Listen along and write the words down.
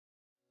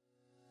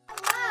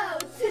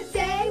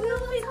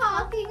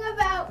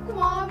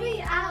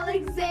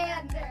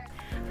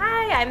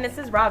Hi, I'm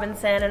Mrs.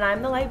 Robinson and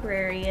I'm the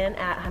librarian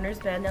at Hunters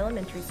Bend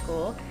Elementary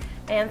School.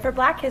 And for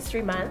Black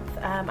History Month,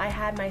 I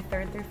had my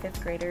 3rd through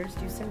 5th graders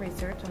do some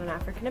research on an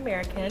African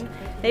American.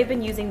 They've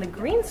been using the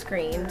green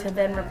screen to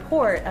then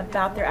report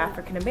about their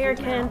African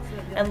American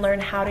and learn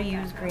how to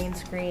use green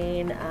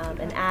screen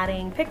and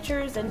adding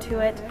pictures into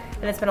it,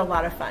 and it's been a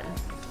lot of fun.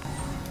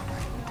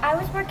 I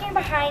was working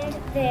behind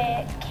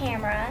the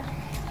camera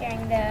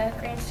during the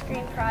green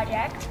screen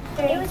project.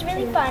 It was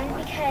really fun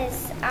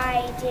because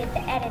I did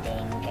the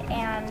editing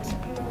and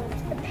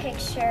moved the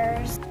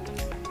pictures.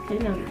 Okay,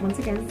 now once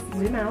again,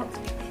 zoom out.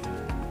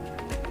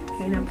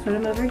 Okay, now put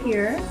them over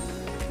here.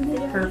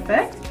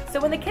 Perfect.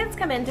 So when the kids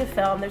come in to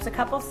film, there's a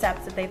couple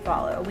steps that they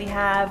follow. We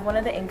have one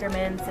of the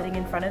anchormen sitting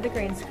in front of the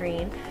green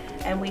screen,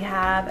 and we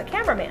have a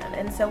cameraman.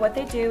 And so what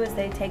they do is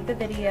they take the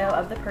video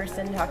of the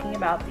person talking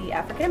about the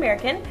African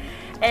American,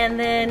 and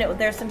then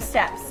there's some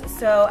steps.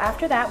 So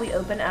after that, we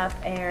open up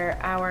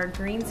our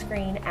green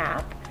screen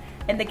app,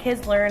 and the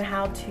kids learn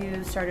how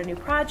to start a new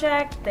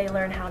project. They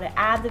learn how to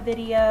add the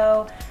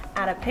video,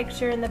 add a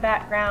picture in the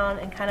background,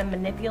 and kind of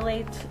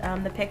manipulate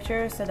the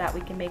picture so that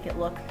we can make it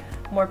look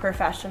more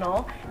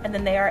professional, and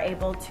then they are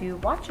able to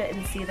watch it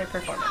and see their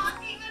performance.